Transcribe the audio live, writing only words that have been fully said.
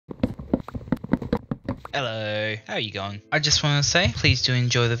Hello, how are you going? I just want to say, please do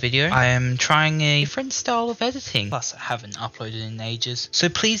enjoy the video. I am trying a different style of editing, plus I haven't uploaded in ages, so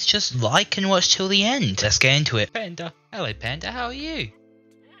please just like and watch till the end. Let's get into it. Panda. Hello Panda, how are you?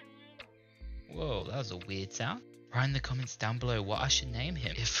 Whoa, that was a weird sound. Write in the comments down below what I should name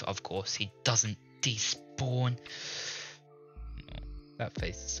him, if of course he doesn't despawn. Oh, that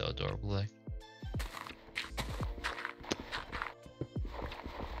face is so adorable though.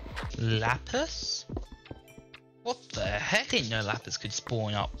 Lapis? What the heck? Didn't know Lapis could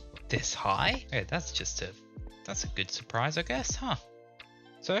spawn up this high. Okay, that's a good surprise, I guess, huh?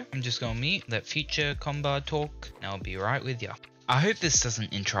 So I'm just gonna mute, let future combat talk, and I'll be right with ya. I hope this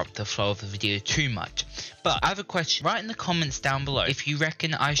doesn't interrupt the flow of the video too much, but I have a question. Write in the comments down below if you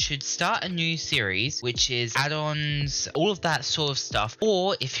reckon I should start a new series, which is add-ons, all of that sort of stuff,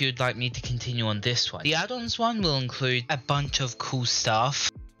 or if you'd like me to continue on this one. The add-ons one will include a bunch of cool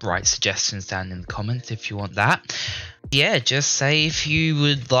stuff. Write suggestions down in the comments if you want that. Yeah, just say if you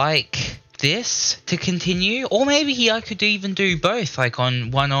would like this to continue, or maybe I could even do both, like on,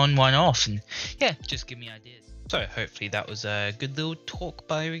 one off, and yeah, just give me ideas. So hopefully that was a good little talk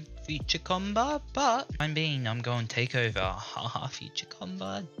by Future Combat, but I'm going to take over. Haha, Future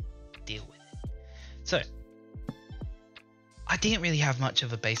Combat, deal with it. So I didn't really have much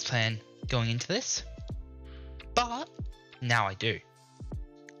of a base plan going into this, but now I do.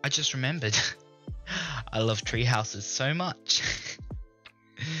 I just remembered I love treehouses so much.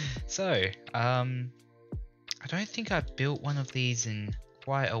 So I don't think I've built one of these in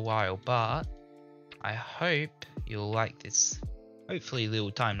quite a while, but I hope you'll like this hopefully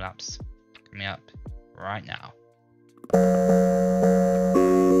little time lapse coming up right now.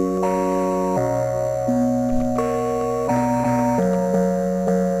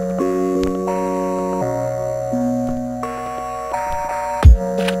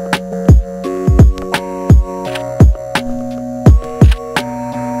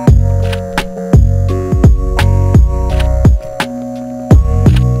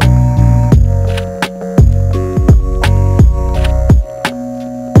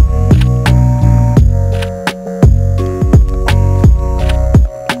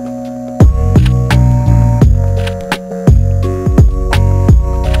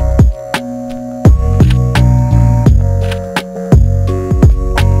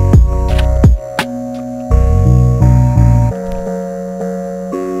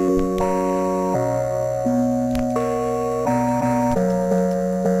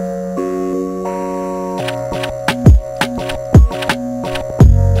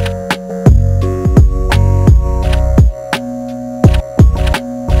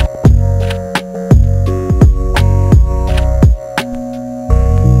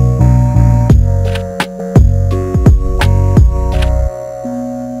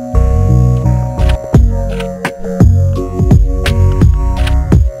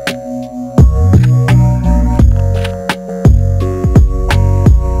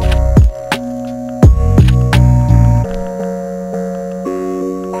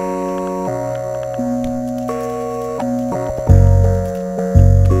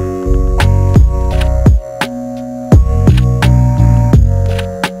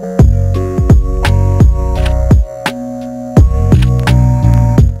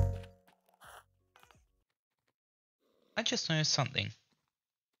 I just noticed something.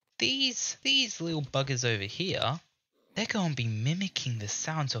 These little buggers over here, they're going to be mimicking the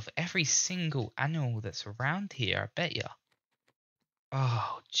sounds of every single animal that's around here, I bet ya.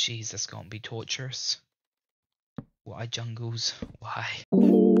 Oh, jeez, that's going to be torturous. Why jungles? Why?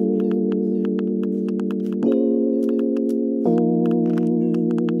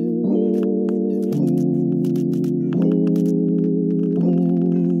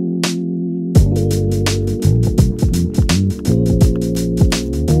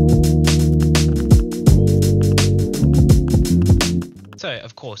 So,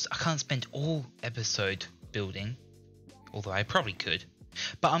 of course, I can't spend all episode building, although I probably could,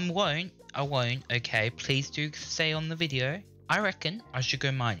 but I won't, okay, please do stay on the video. I reckon I should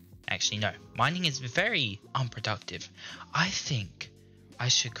go mining. Actually, no, mining is very unproductive. I think I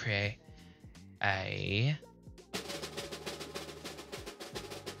should create a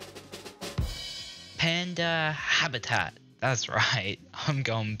panda habitat. That's right, I'm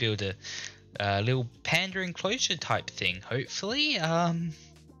going to build a little panda enclosure type thing, hopefully.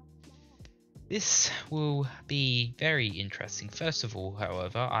 This will be very interesting. First of all,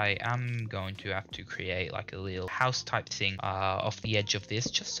 however, I am going to have to create like a little house type thing off the edge of this,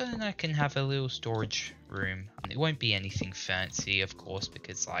 just so that I can have a little storage room. It won't be anything fancy, of course,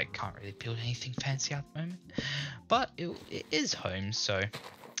 because I can't really build anything fancy at the moment, but it is home, so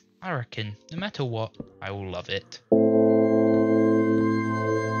I reckon no matter what, I will love it.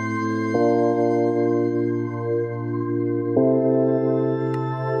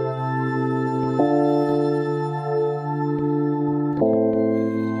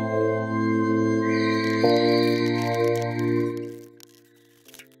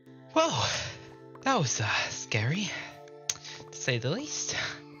 Well, that was scary, to say the least.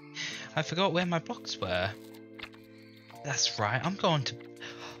 I forgot where my blocks were. That's right, I'm going to...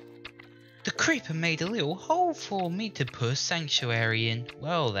 The creeper made a little hole for me to put a sanctuary in.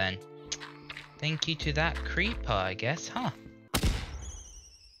 Well then, thank you to that creeper, I guess, huh?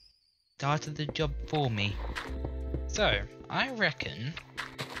 Started the job for me. So, I reckon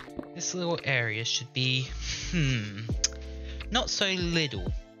this little area should be, not so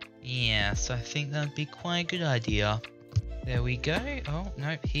little. Yes, I think that'd be quite a good idea. There we go. Oh,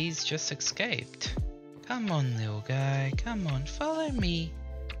 no, he's just escaped. Come on, little guy. Come on, follow me.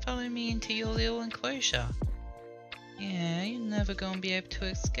 Follow me into your little enclosure. Yeah, you're never gonna be able to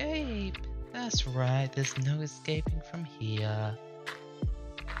escape. That's right, there's no escaping from here.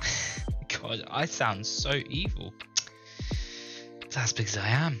 God, I sound so evil. That's because I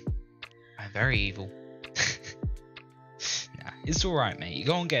am. I'm very evil. Nah, it's alright, mate. You're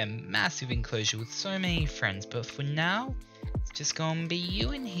gonna get a massive enclosure with so many friends, but for now, it's just gonna be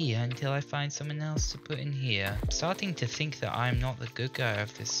you in here until I find someone else to put in here. I'm starting to think that I'm not the good guy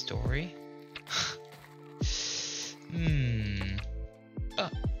of this story.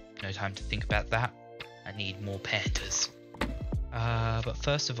 But no time to think about that. I need more pandas. But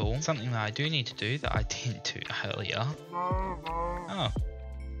first of all, something that I do need to do that I didn't do earlier. Oh,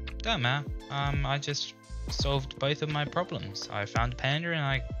 don't matter. I just solved both of my problems. I found a panda and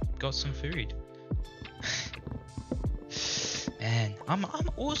I got some food. Man, I'm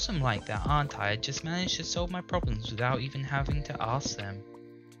awesome like that, aren't I? I just managed to solve my problems without even having to ask them.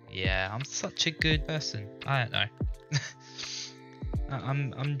 Yeah, I'm such a good person. I don't know.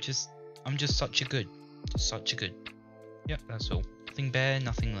 I'm just such a good. Yep, that's all. Nothing better,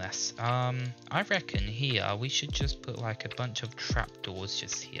 nothing less. I reckon here we should just put like a bunch of trapdoors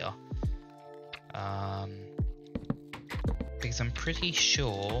just here. Because I'm pretty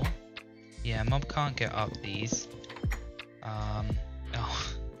sure, yeah, mob can't get up these.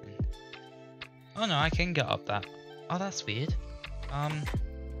 Oh no, I can get up that. Oh, that's weird. Oh,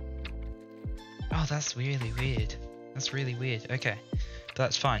 that's really weird. That's really weird. Okay, but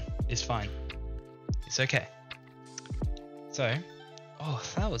that's fine. It's fine. It's okay. So, oh,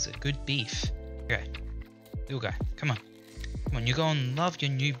 that was a good beef. Okay, little guy, come on. Come on, you're gonna love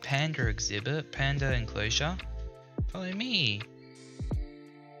your new panda exhibit, panda enclosure. Follow me.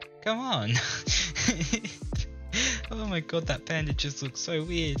 Come on. Oh my god, that panda just looks so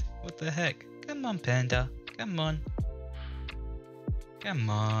weird. What the heck? Come on, panda. Come on. Come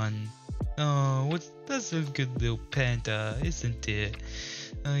on. Oh, that's a good little panda, isn't it?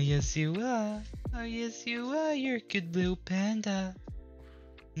 Oh yes you are. Oh yes you are. You're a good little panda.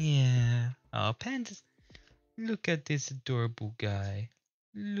 Yeah. Oh, pandas. Look at this adorable guy.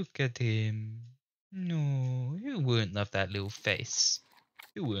 Look at him. No, you wouldn't love that little face.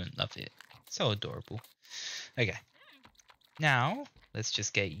 You wouldn't love it. So adorable. Okay. Now, let's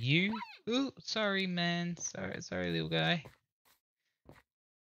just get you. Ooh, sorry, man. Sorry, little guy.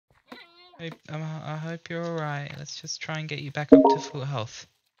 I hope you're alright. Let's just try and get you back up to full health.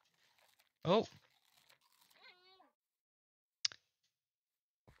 Oh.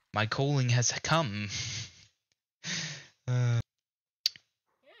 My calling has come.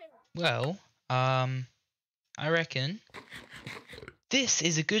 Well, I reckon this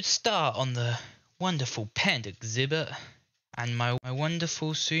is a good start on the wonderful panda exhibit and my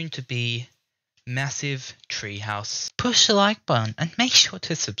wonderful soon-to-be massive treehouse. Push the like button and make sure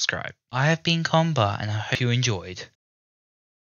to subscribe. I have been Comba and I hope you enjoyed.